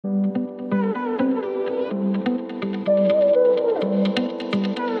Hi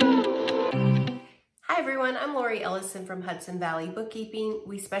everyone, I'm Laurie Ellison from Hudson Valley Bookkeeping.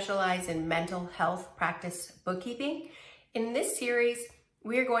 We specialize in mental health practice bookkeeping. In this series,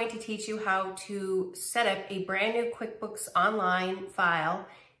 we are going to teach you how to set up a brand new QuickBooks Online file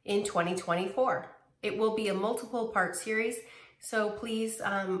in 2024. It will be a multiple part series, so please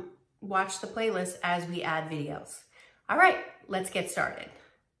watch the playlist as we add videos. All right, let's get started.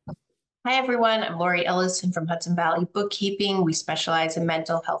 Hi everyone, I'm Laurie Ellison from Hudson Valley Bookkeeping. We specialize in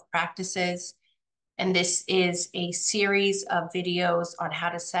mental health practices. And this is a series of videos on how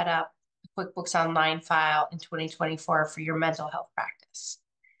to set up a QuickBooks Online file in 2024 for your mental health practice.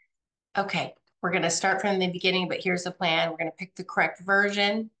 Okay, we're going to start from the beginning, but here's the plan. We're going to pick the correct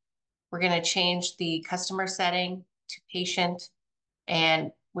version. We're going to change the customer setting to patient,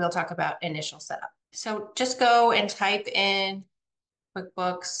 and we'll talk about initial setup. So just go and type in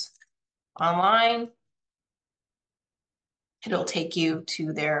QuickBooks Online. It'll take you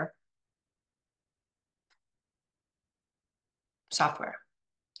to their software.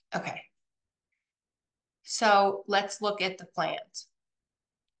 Okay. So let's look at the plans.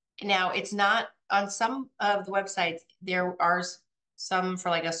 Now, it's not on some of the websites, there are some for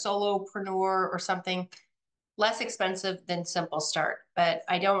like a solopreneur or something less expensive than Simple Start, but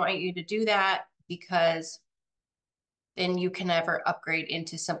I don't want you to do that because then you can never upgrade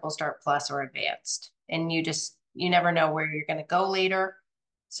into Simple Start Plus or Advanced. And you never know where you're going to go later.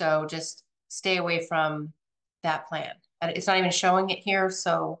 So just stay away from that plan. It's not even showing it here.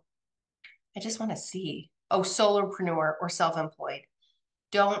 So I just want to see. Oh, solopreneur or self-employed.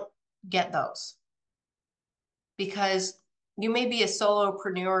 Don't get those because you may be a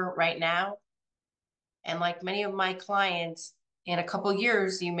solopreneur right now. And like many of my clients, in a couple of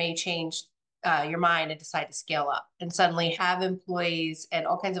years, you may change your mind and decide to scale up and suddenly have employees and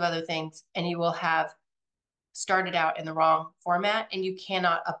all kinds of other things. And you will have started out in the wrong format and you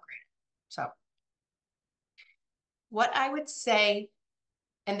cannot upgrade it. So what I would say,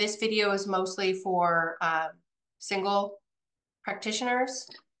 and this video is mostly for single practitioners,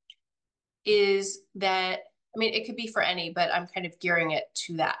 is that, I mean, it could be for any, but I'm kind of gearing it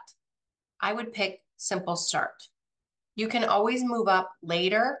to that. I would pick Simple Start. You can always move up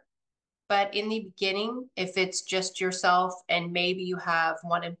later, but in the beginning, if it's just yourself and maybe you have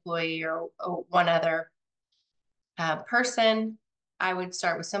one employee or one other person, I would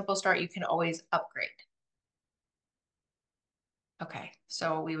start with Simple Start. You can always upgrade. Okay,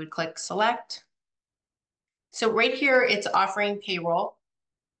 so we would click Select. So right here, it's offering payroll.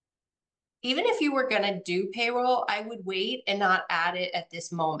 Even if you were going to do payroll, I would wait and not add it at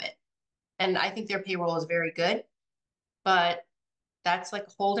this moment. And I think their payroll is very good, but that's like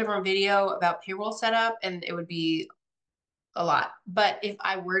a whole different video about payroll setup, and it would be a lot. But if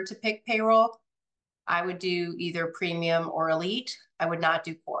I were to pick payroll, I would do either premium or elite. I would not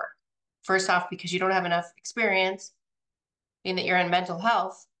do core. First off, because you don't have enough experience, being that you're in mental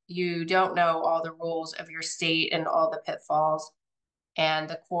health, you don't know all the rules of your state and all the pitfalls. And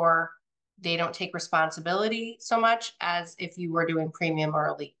the core, they don't take responsibility so much as if you were doing premium or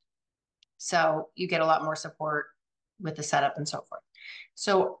elite. So you get a lot more support with the setup and so forth.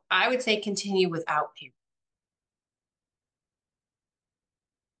 So I would say continue without payroll.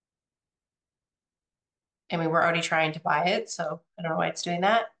 I mean, we're already trying to buy it, so I don't know why it's doing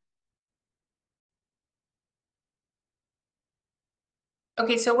that.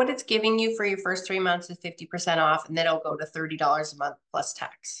 Okay, so what it's giving you for your first 3 months is 50% off, and then it'll go to $30 a month plus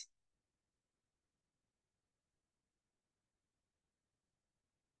tax.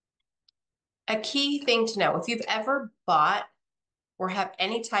 A key thing to know, if you've ever bought or have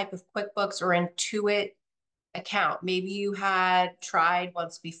any type of QuickBooks or Intuit account, maybe you had tried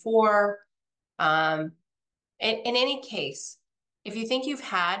once before. In any case, if you think you've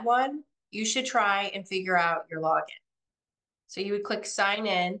had one, you should try and figure out your login. So you would click sign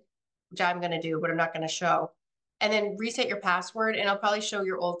in, which I'm going to do, but I'm not going to show, and then reset your password, and it'll probably show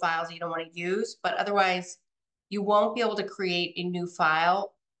your old files that you don't want to use, but otherwise you won't be able to create a new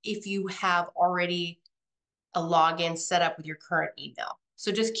file if you have already a login set up with your current email.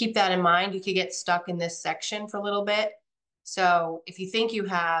 So just keep that in mind. You could get stuck in this section for a little bit. So if you think you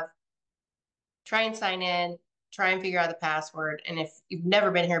have, try and sign in, try and figure out the password. And if you've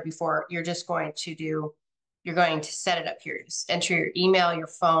never been here before, you're going to set it up here. Just enter your email, your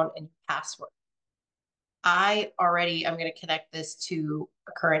phone, and your password. I'm going to connect this to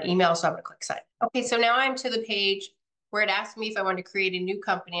a current email, so I'm going to click sign. Okay, so now I'm to the page where it asked me if I wanted to create a new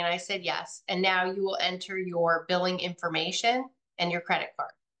company, and I said yes. And now you will enter your billing information and your credit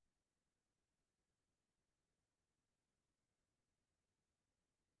card.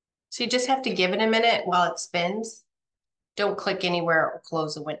 So you just have to give it a minute while it spins. Don't click anywhere or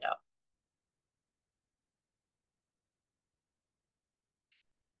close the window.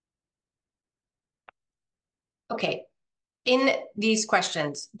 Okay, in these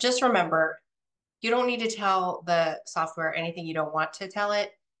questions, just remember, you don't need to tell the software anything you don't want to tell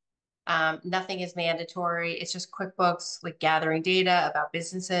it. Nothing is mandatory. It's just QuickBooks, like gathering data about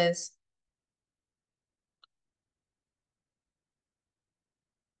businesses.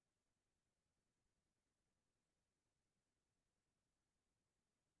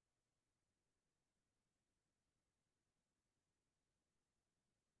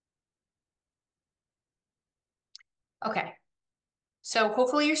 Okay, so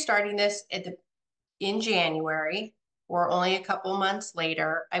hopefully you're starting this in January or only a couple months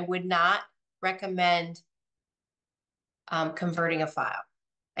later. I would not recommend converting a file.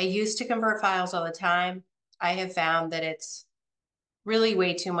 I used to convert files all the time. I have found that it's really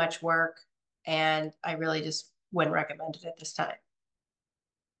way too much work, and I really just wouldn't recommend it at this time.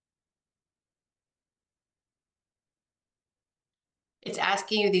 It's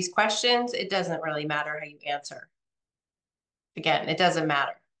asking you these questions. It doesn't really matter how you answer. Again, it doesn't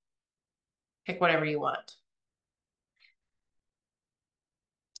matter. Pick whatever you want.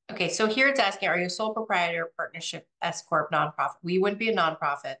 Okay, so here it's asking, are you a sole proprietor, partnership, S Corp, nonprofit? We wouldn't be a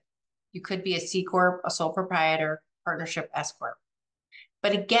nonprofit. You could be a C Corp, a sole proprietor, partnership, S Corp.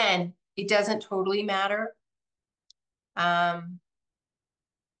 But again, it doesn't totally matter. I'm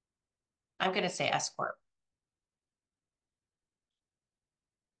going to say S Corp.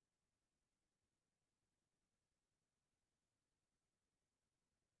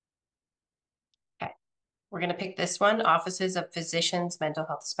 Okay, we're going to pick this one, offices of physicians, mental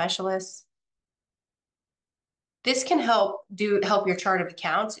health specialists. This can help your chart of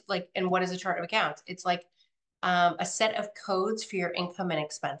accounts. Like, and what is a chart of accounts? It's like a set of codes for your income and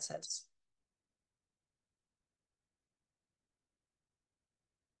expenses.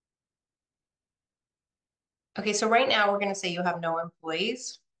 Okay, so right now we're going to say you have no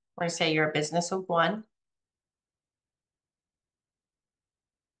employees. We're going to say you're a business of one.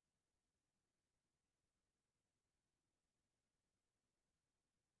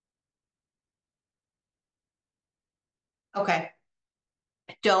 Okay,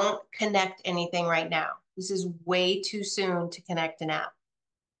 don't connect anything right now. This is way too soon to connect an app.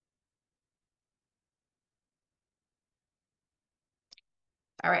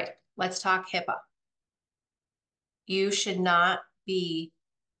 All right, let's talk HIPAA. You should not be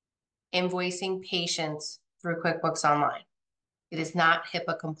invoicing patients through QuickBooks Online. It is not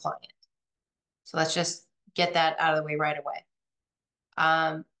HIPAA compliant. So let's just get that out of the way right away.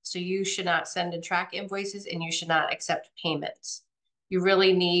 So you should not send and track invoices, and you should not accept payments. You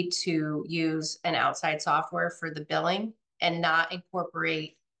really need to use an outside software for the billing and not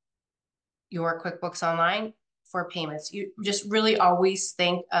incorporate your QuickBooks Online for payments. You just really always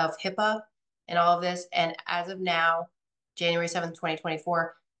think of HIPAA and all of this. And as of now, January 7th,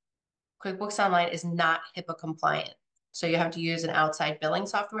 2024, QuickBooks Online is not HIPAA compliant. So you have to use an outside billing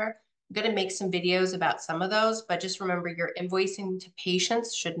software. I'm going to make some videos about some of those, but just remember your invoicing to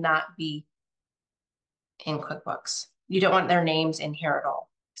patients should not be in QuickBooks. You don't want their names in here at all.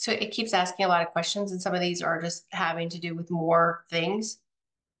 So it keeps asking a lot of questions, and some of these are just having to do with more things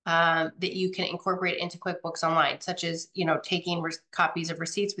that you can incorporate into QuickBooks Online, such as, taking copies of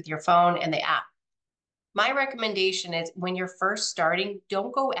receipts with your phone and the app. My recommendation is when you're first starting,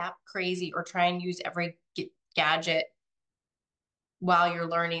 don't go app crazy or try and use every gadget while you're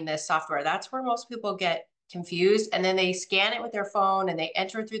learning this software. That's where most people get confused. And then they scan it with their phone and they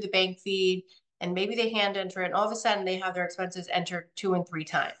enter it through the bank feed, and maybe they hand enter it, and all of a sudden they have their expenses entered 2 and 3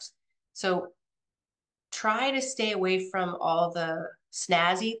 times. So try to stay away from all the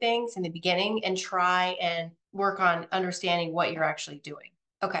snazzy things in the beginning and try and work on understanding what you're actually doing.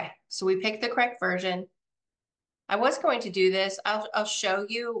 Okay, so we picked the correct version. I was going to do this. I'll show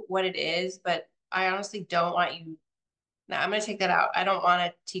you what it is, but I honestly don't want you. Now I'm going to take that out. I don't want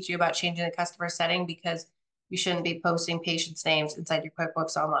to teach you about changing the customer setting because you shouldn't be posting patients' names inside your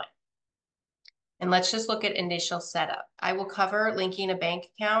QuickBooks Online. And let's just look at initial setup. I will cover linking a bank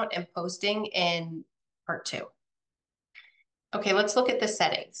account and posting in part 2. Okay, let's look at the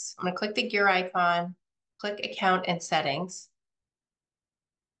settings. I'm going to click the gear icon, click account and settings.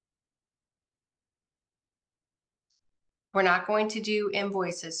 We're not going to do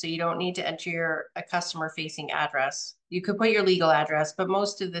invoices, so you don't need to enter a customer-facing address. You could put your legal address, but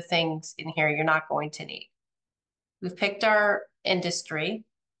most of the things in here you're not going to need. We've picked our industry.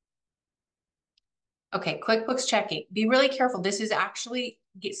 Okay, QuickBooks checking. Be really careful. This is actually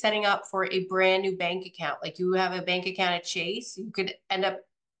setting up for a brand new bank account. Like you have a bank account at Chase, you could end up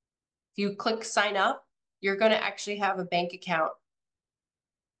If you click sign up, you're going to actually have a bank account.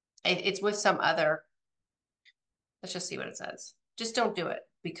 It's with some other, let's just see what it says. Just don't do it,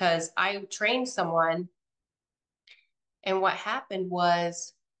 because I trained someone and what happened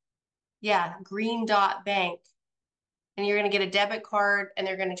was, yeah, Green Dot Bank. And you're going to get a debit card and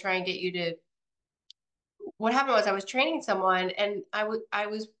they're going to try and get you to, what happened was I was training someone and I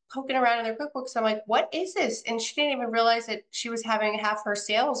was poking around in their QuickBooks. I'm like, what is this? And she didn't even realize that she was having half her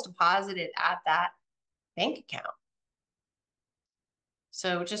sales deposited at that bank account.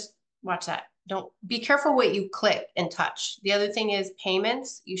 So just watch that. Don't be careful what you click and touch. The other thing is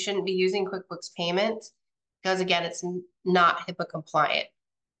payments. You shouldn't be using QuickBooks payments because again, it's not HIPAA compliant.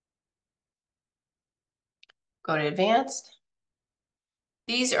 Go to advanced.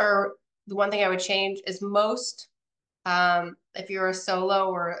 These are the one thing I would change is most, if you're a solo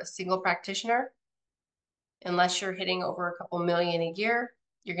or a single practitioner, unless you're hitting over a couple million a year,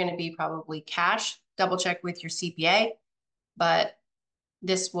 you're going to be probably cash. Double check with your CPA, but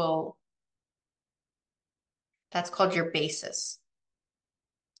this will, that's called your basis.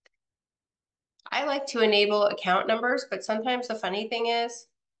 I like to enable account numbers, but sometimes the funny thing is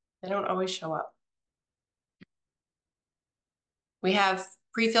they don't always show up. We have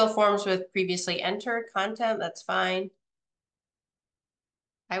pre-fill forms with previously entered content. That's fine.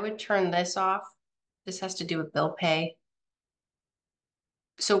 I would turn this off. This has to do with bill pay.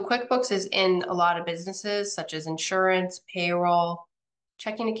 So QuickBooks is in a lot of businesses such as insurance, payroll,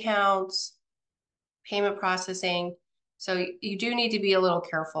 checking accounts, payment processing. So you do need to be a little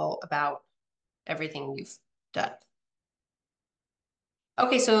careful about everything you've done.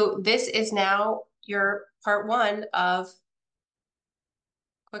 Okay, so this is now your part 1 of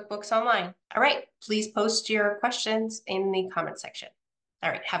QuickBooks Online. All right, please post your questions in the comment section. All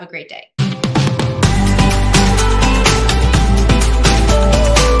right, have a great day.